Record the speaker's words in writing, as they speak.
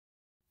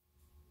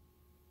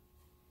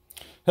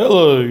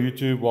Hello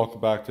YouTube, welcome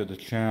back to the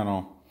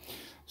channel.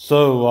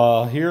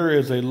 So here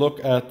is a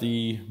look at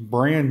the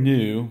brand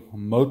new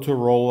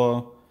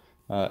Motorola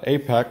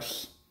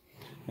APX,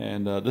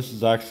 and this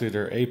is actually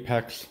their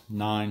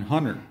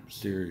APX900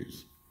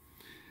 series.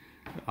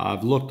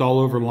 I've looked all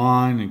over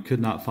line and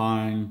could not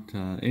find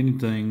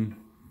anything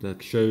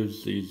that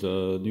shows these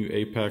new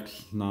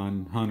APX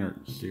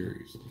 900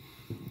 series.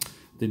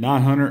 The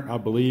 900, I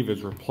believe,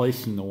 is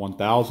replacing the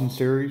 1000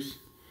 series.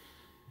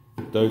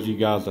 Those of you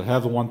guys that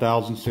have the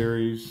 1000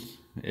 series,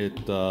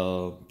 it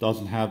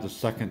doesn't have the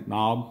second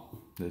knob.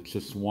 It's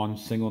just one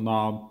single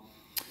knob.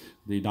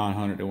 The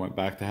 900, it went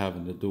back to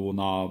having the dual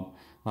knob.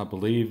 I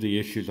believe the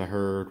issues I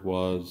heard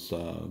was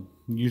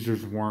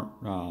users weren't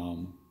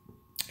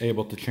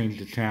able to change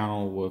the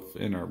channel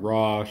within a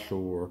rush,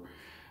 or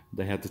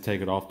they had to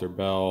take it off their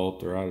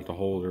belt or out of the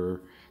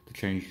holder to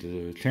change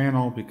the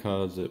channel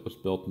because it was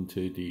built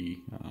into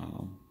the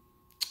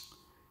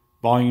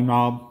volume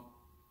knob.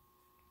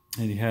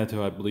 And you had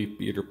to, I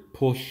believe, either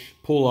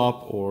pull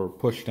up or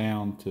push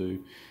down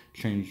to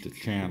change the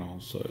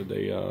channel. So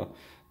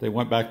they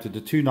went back to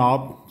the two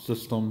knob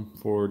system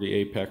for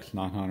the APX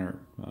 900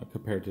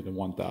 compared to the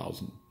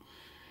 1000.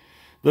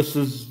 This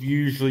is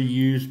usually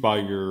used by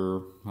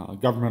your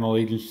governmental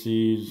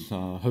agencies,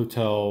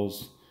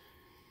 hotels.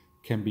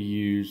 Can be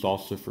used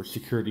also for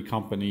security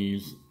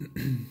companies.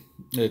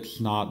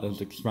 It's not as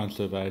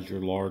expensive as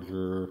your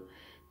larger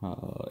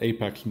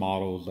APX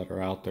models that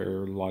are out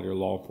there. A lot of your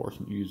law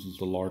enforcement uses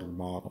the larger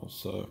models.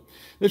 So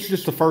this is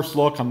just the first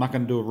look. I'm not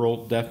going to do a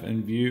real depth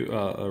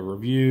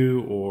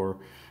review or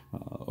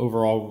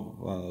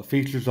overall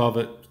features of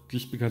it,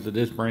 just because it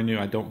is brand new.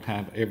 I don't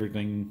have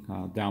everything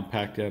down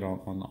packed yet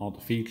on all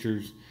the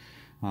features.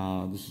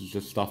 This is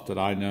just stuff that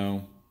I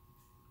know,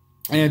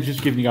 and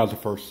just giving you guys a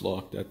first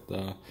look.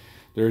 That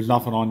there is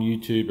nothing on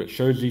YouTube that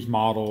shows these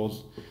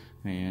models,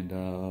 and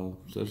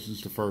so this is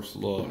the first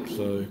look.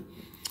 So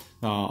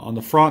on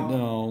the front,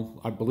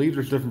 I believe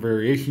there's different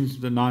variations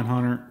of the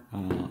 900.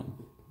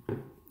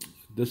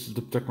 This is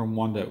the particular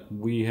one that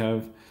we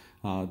have.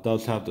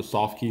 Does have the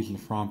soft keys in the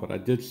front, but I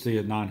did see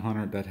a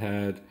 900 that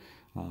had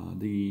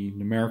the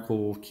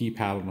numerical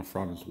keypad on the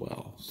front as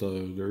well.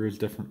 So there is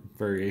different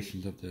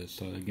variations of this.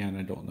 So again,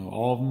 I don't know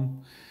all of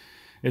them.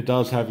 It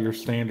does have your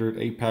standard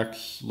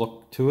Apex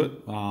look to it,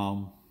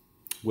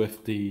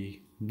 with the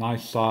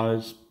nice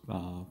size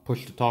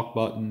push to talk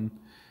button.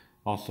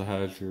 Also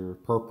has your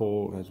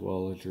purple as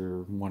well as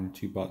your 1 or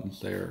 2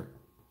 buttons there.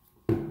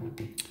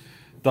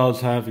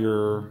 Does have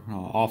your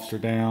officer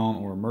down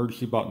or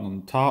emergency button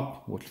on the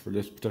top, which for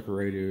this particular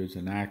radio is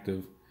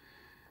inactive.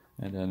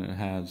 And then it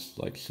has,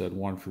 like I said,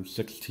 1 through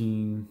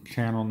 16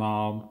 channel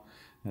knob,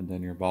 and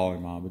then your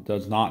volume knob. It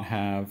does not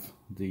have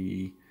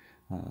the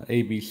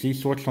ABC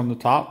switch on the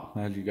top,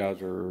 as you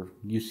guys are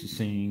used to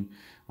seeing.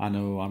 I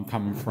know I'm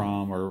coming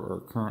from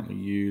or currently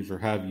use or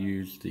have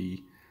used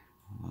the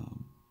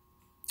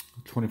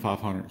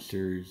 2500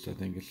 series. I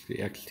think it's the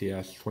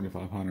XTS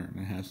 2500,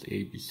 and it has the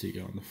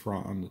ABC on the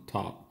front, on the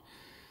top.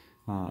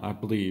 I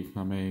believe.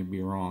 I may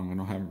be wrong. I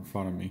don't have it in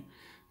front of me.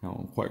 I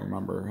don't quite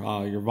remember.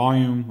 Your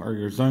volume or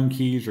your zone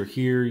keys are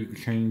here. You can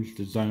change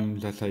the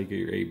zones. That's how you get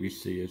your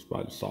ABC, is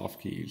by the soft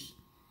keys.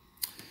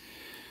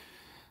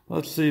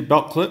 Let's see,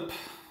 belt clip.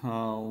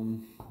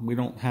 We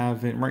don't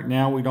have it right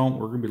now. We don't.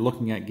 We're going to be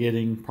looking at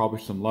getting probably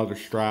some leather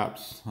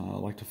straps,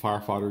 like the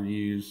firefighter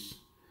use.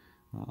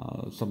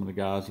 Some of the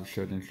guys have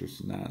showed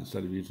interest in that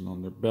instead of using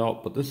on their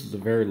belt. But this is a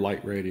very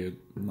light radio.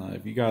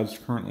 If you guys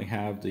currently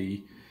have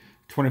the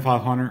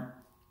 2500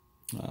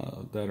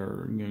 that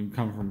are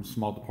coming from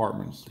small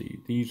departments,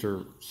 these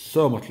are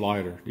so much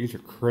lighter. These are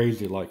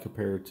crazy light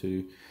compared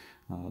to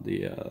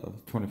the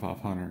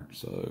 2500.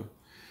 So,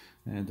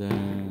 and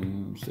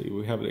then let's see,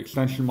 we have an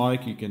extension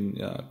mic. You can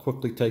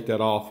quickly take that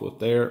off with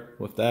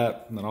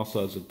that, and it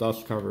also has a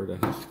dust cover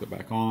that has to go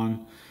back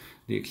on.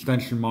 The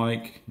extension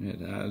mic,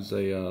 it has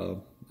a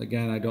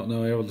again, I don't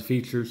know all the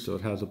features, so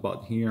it has a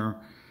button here.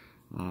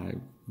 I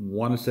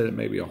want to say it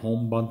may be a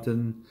home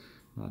button.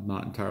 I'm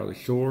not entirely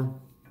sure.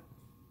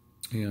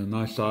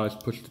 Nice size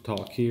push to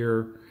talk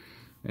here,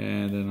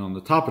 and then on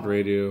the top of the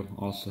radio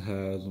also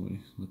has, let me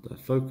let that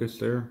focus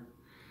there,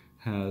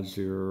 has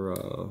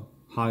your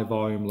high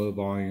volume, low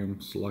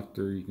volume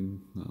selector. You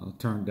can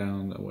turn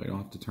down, that way you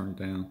don't have to turn it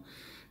down.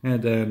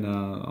 And then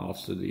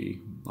also the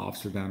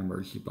officer down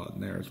emergency button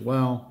there as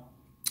well.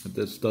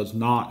 This does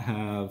not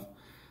have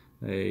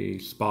a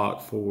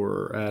spot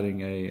for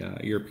adding a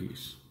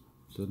earpiece,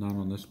 so not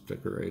on this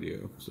particular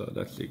radio. So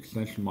that's the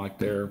extension mic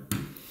there.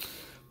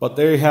 But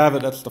there you have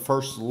it. That's the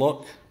first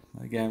look.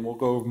 Again, we'll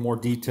go over more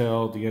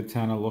detail. The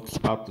antenna looks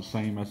about the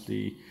same as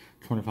the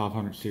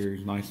 2500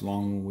 series. Nice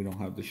long one. We don't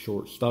have the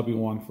short stubby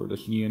one for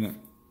this unit.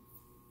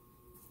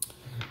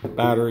 The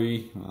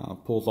battery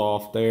pulls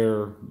off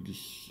there. You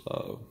just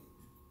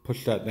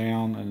push that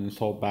down, and this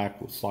whole back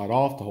will slide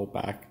off. The whole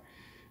back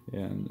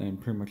and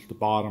pretty much the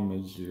bottom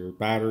is your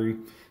battery.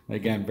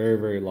 Again, very,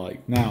 very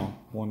light. Now,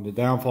 one of the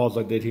downfalls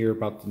I did hear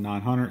about the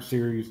 900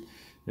 series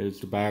is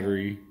the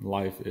battery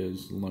life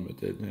is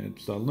limited. And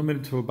it's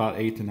limited to about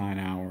 8 to 9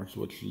 hours,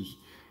 which is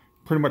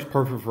pretty much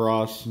perfect for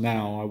us.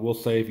 Now, I will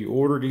say if you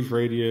order these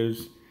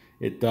radios,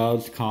 it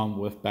does come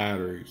with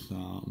batteries.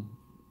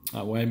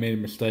 I made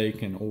a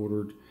mistake and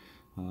ordered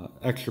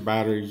extra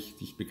batteries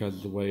just because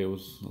of the way it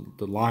was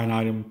the line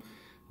item.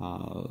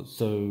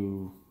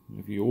 So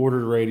if you order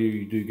the radio,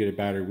 you do get a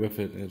battery with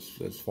it.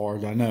 As far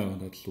as I know,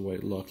 that's the way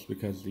it looks,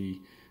 because the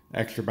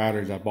extra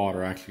batteries I bought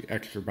are actually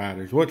extra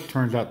batteries, which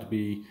turns out to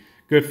be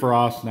good for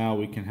us. Now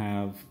we can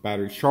have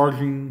batteries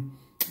charging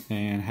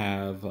and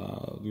have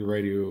the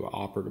radio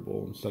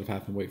operable instead of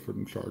having to wait for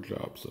them to charge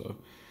up. So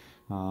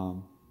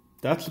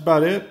that's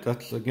about it.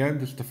 That's, again,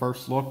 just the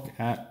first look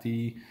at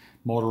the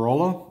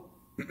Motorola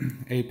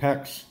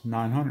APX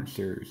 900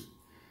 series.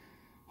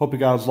 Hope you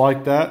guys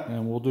like that,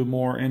 and we'll do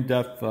more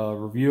in-depth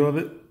review of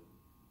it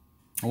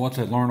once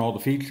I learn all the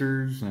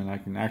features and I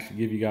can actually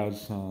give you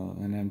guys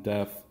an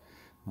in-depth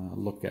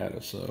look at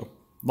it. So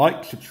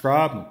like,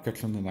 subscribe, and we'll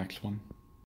catch you on the next one.